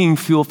being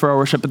fuel for our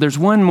worship, but there's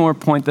one more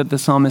point that the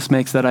psalmist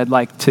makes that I'd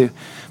like to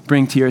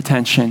bring to your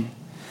attention.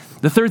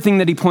 The third thing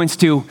that he points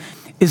to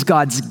is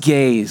God's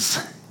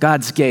gaze.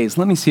 God's gaze.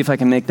 Let me see if I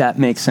can make that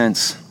make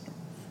sense.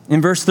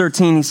 In verse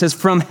 13, he says,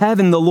 from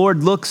heaven the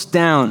Lord looks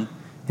down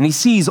and he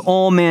sees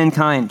all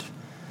mankind.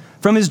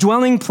 From his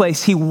dwelling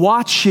place, he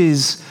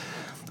watches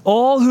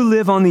all who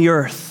live on the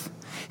earth.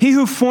 He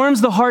who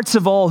forms the hearts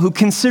of all, who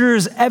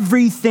considers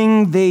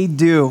everything they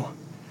do.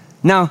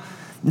 Now,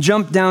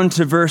 jump down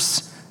to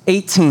verse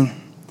 18.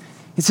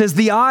 It says,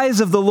 the eyes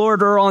of the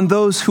Lord are on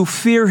those who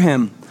fear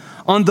him,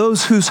 on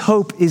those whose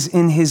hope is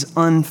in his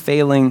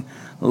unfailing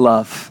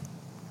love.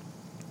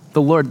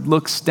 The Lord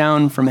looks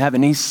down from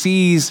heaven. He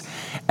sees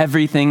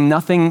everything.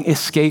 Nothing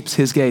escapes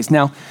his gaze.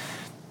 Now,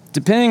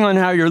 depending on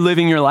how you're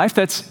living your life,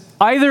 that's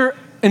either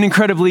an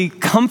incredibly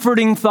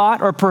comforting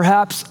thought or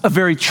perhaps a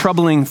very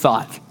troubling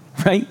thought,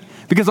 right?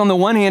 Because on the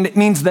one hand, it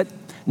means that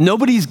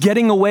nobody's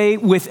getting away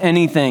with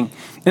anything.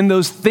 And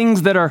those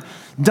things that are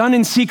done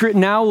in secret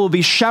now will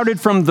be shouted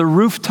from the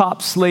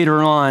rooftops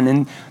later on.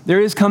 And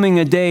there is coming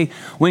a day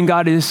when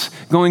God is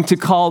going to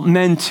call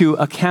men to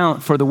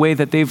account for the way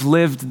that they've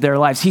lived their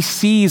lives. He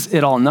sees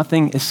it all.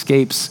 Nothing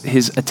escapes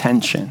his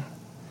attention.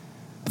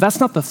 But that's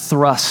not the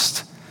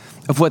thrust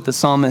of what the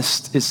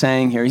psalmist is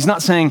saying here. He's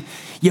not saying,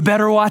 you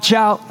better watch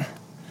out.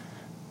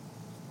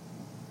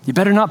 You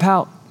better not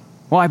pout.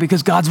 Why?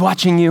 Because God's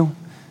watching you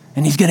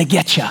and he's going to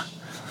get you.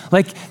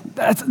 Like,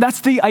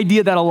 that's the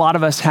idea that a lot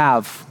of us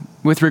have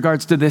with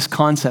regards to this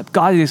concept.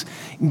 God is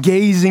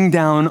gazing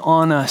down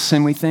on us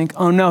and we think,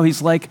 oh no,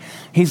 he's like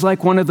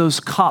one of those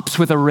cops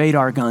with a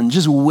radar gun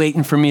just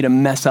waiting for me to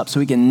mess up so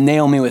he can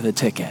nail me with a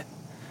ticket.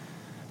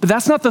 But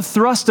that's not the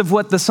thrust of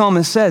what the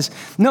psalmist says.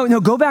 No,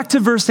 go back to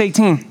verse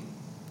 18.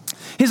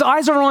 His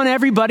eyes are on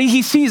everybody.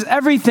 He sees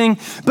everything,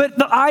 but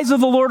the eyes of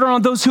the Lord are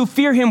on those who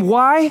fear him.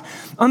 Why?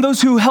 On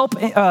those who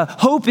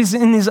hope is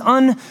in his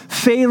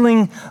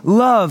unfailing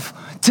love,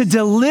 to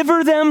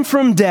deliver them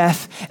from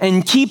death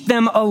and keep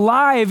them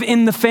alive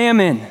in the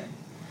famine.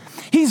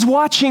 He's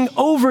watching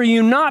over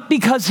you, not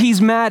because he's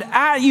mad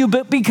at you,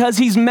 but because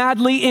he's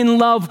madly in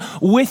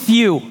love with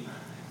you.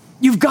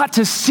 You've got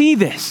to see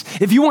this.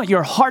 If you want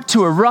your heart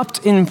to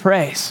erupt in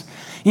praise,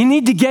 you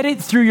need to get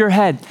it through your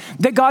head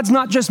that God's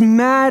not just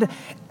mad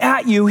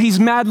at you, he's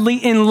madly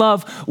in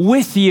love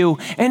with you.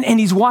 And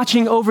he's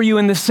watching over you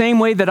in the same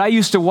way that I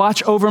used to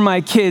watch over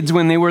my kids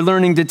when they were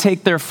learning to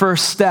take their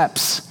first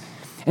steps.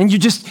 And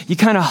you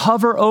kind of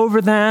hover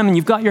over them and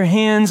you've got your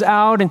hands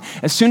out, and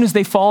as soon as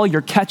they fall,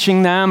 you're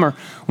catching them. Or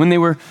when they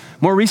were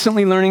more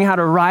recently learning how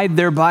to ride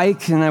their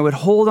bike, and I would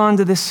hold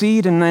onto the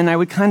seat and then I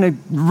would kind of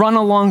run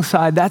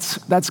alongside.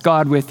 That's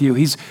God with you.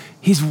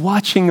 He's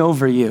watching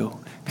over you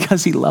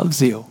because he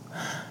loves you.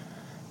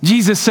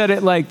 Jesus said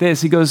it like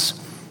this. He goes,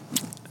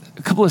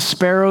 a couple of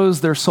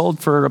sparrows, they're sold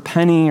for a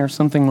penny or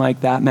something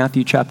like that,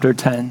 Matthew chapter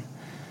 10.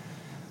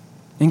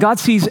 And God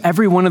sees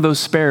every one of those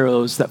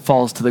sparrows that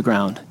falls to the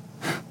ground.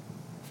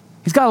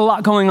 He's got a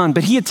lot going on,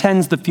 but he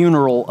attends the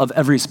funeral of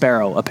every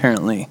sparrow,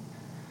 apparently.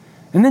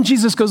 And then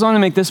Jesus goes on to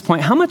make this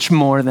point. How much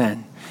more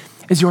then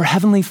is your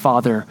heavenly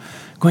Father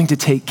going to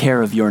take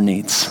care of your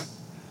needs?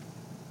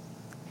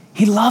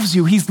 He loves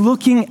you. He's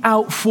looking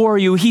out for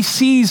you. He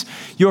sees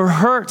your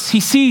hurts. He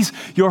sees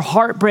your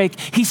heartbreak.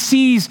 He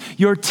sees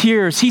your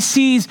tears. He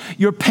sees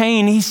your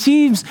pain. He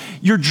sees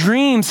your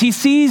dreams. He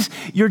sees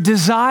your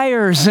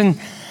desires. And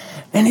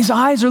his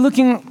eyes are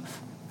looking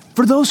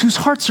for those whose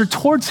hearts are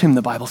towards him,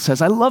 the Bible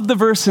says. I love the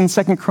verse in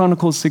 2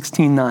 Chronicles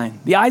 16:9.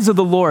 The eyes of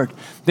the Lord,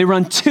 they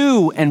run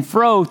to and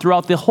fro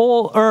throughout the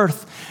whole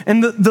earth.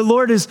 And the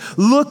Lord is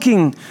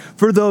looking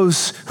for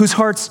those whose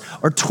hearts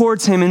are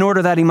towards him in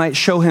order that he might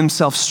show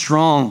himself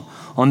strong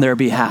on their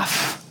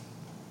behalf.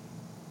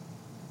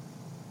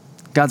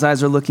 God's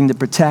eyes are looking to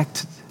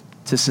protect,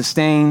 to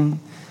sustain,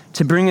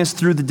 to bring us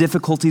through the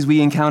difficulties we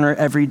encounter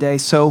every day.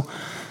 So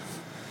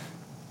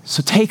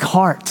take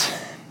heart.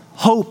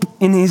 Hope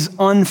in his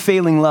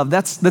unfailing love.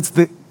 That's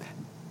the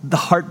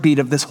heartbeat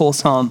of this whole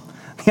psalm.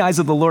 The eyes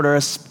of the Lord are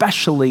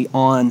especially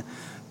on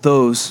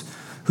those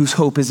whose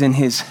hope is in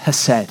his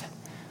hesed.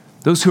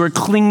 Those who are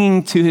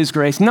clinging to his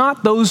grace,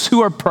 not those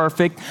who are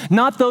perfect,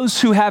 not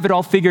those who have it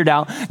all figured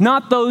out,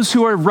 not those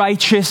who are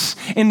righteous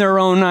in their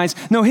own eyes.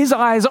 No, his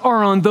eyes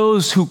are on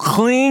those who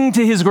cling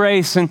to his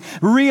grace and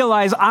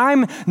realize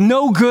I'm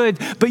no good,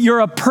 but you're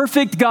a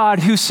perfect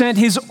God who sent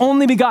his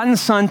only begotten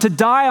Son to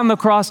die on the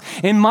cross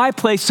in my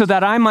place so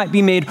that I might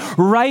be made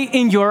right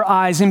in your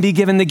eyes and be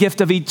given the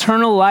gift of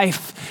eternal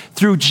life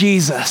through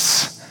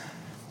Jesus.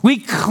 We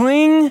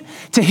cling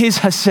to his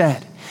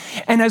hesed.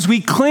 And as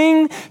we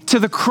cling to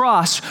the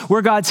cross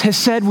where God's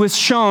hesed was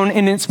shown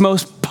in its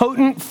most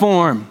potent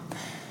form,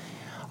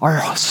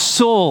 our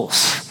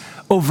souls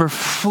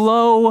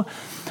overflow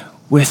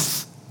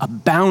with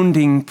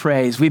abounding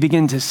praise. We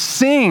begin to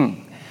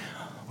sing.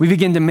 We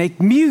begin to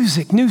make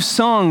music. New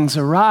songs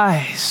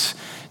arise.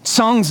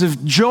 Songs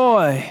of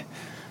joy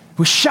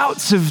with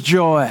shouts of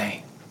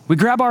joy. We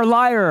grab our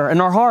lyre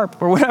and our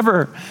harp or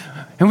whatever,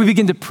 and we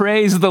begin to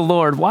praise the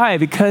Lord. Why?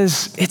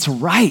 Because it's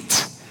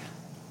right.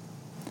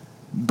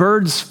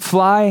 Birds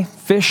fly,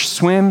 fish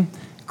swim,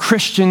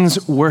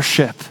 Christians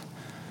worship.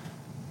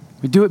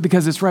 We do it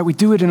because it's right. We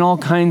do it in all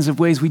kinds of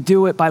ways. We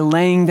do it by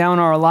laying down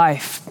our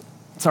life.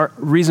 It's our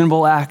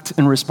reasonable act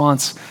and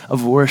response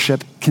of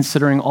worship,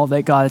 considering all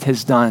that God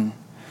has done.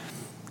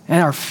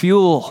 And our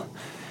fuel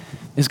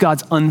is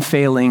God's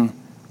unfailing,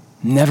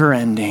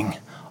 never-ending,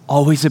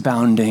 always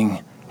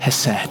abounding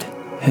hesed,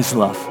 his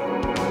love.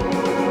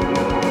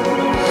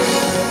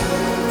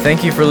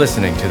 Thank you for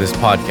listening to this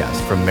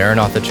podcast from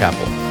Maranatha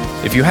Chapel.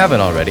 If you haven't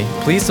already,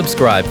 please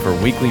subscribe for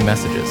weekly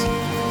messages.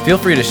 Feel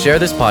free to share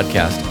this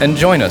podcast and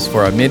join us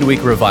for our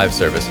midweek Revive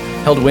service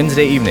held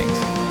Wednesday evenings.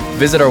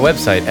 Visit our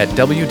website at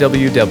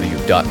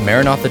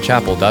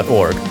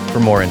www.maranathachapel.org for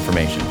more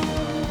information.